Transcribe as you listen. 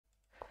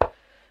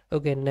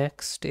Okay,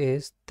 next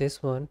is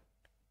this one.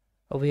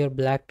 We are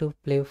black to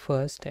play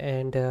first,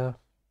 and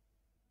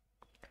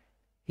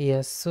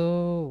yes,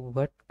 so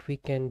what we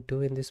can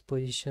do in this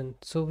position?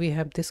 So we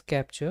have this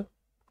capture,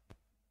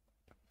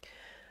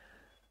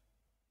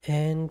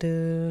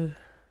 and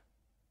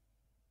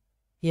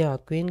yeah,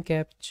 queen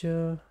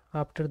capture.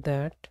 After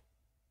that,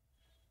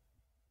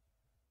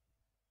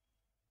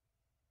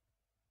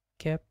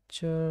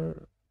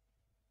 capture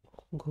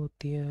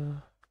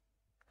Gotia.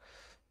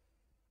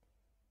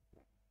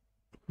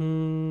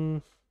 Hmm.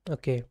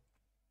 Okay.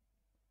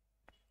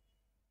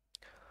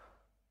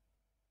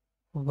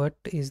 What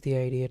is the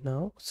idea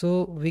now?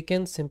 So we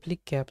can simply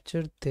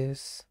capture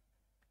this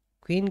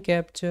queen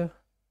capture,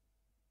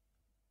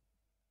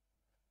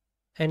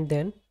 and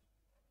then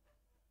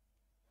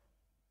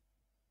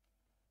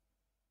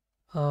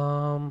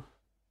um.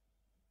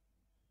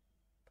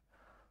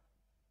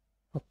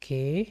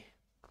 Okay.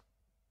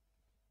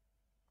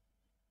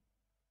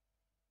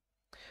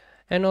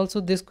 And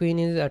also this queen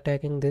is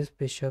attacking this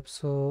bishop,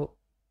 so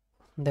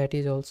that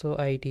is also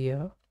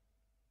idea.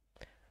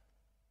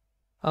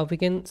 We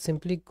can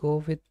simply go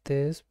with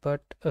this,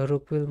 but a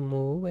rook will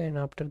move, and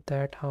after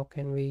that how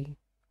can we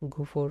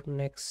go for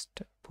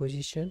next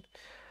position?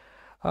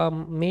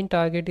 Main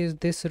target is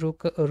this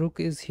rook.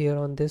 Rook is here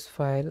on this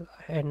file,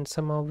 and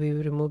somehow we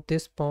remove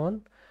this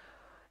pawn,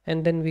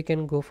 and then we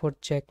can go for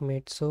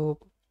checkmate. So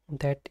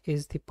that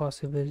is the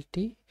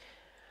possibility.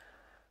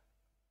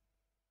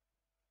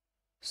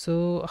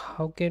 So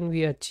how can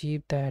we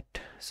achieve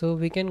that? So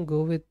we can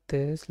go with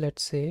this,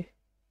 let's say.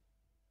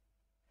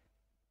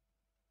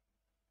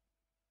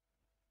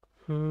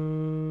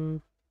 Hmm.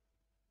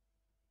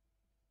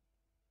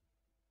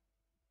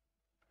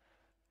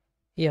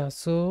 Yeah,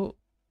 so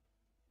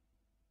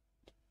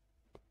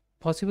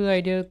possible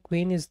idea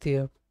queen is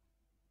there.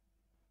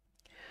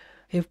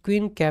 If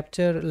queen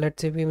capture,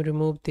 let's say we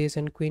remove this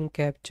and queen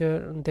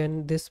capture,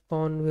 then this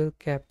pawn will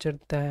capture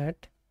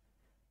that,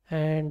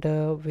 and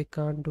we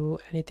can't do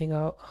anything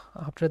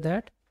after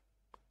that.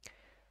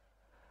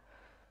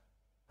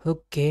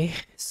 Okay,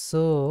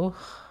 so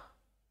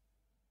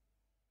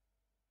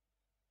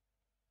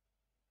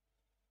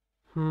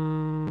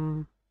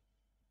hmm,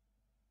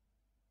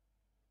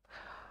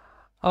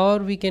 or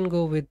we can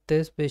go with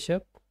this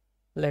bishop,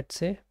 let's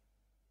say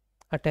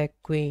attack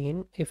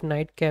queen. If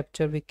knight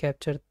capture, we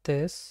capture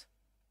this.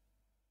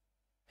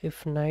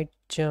 If knight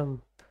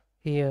jump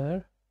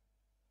here,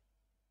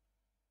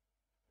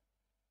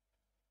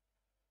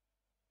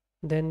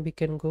 then we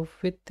can go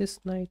with this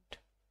knight.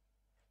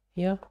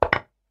 Yeah,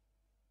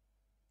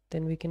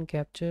 then we can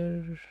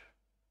capture.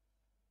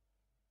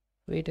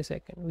 Wait a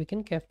second, we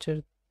can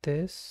capture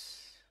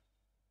this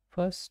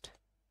first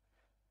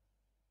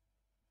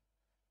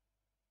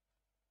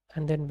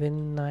and then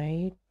win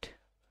knight.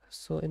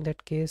 So in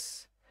that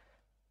case,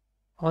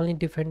 only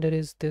defender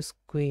is this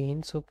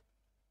queen. So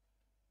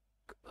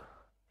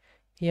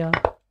yeah,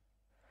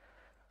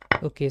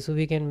 okay, so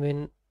we can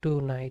win two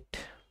knight.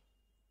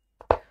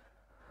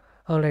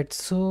 All right,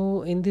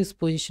 so in this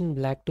position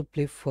black to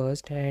play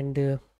first, and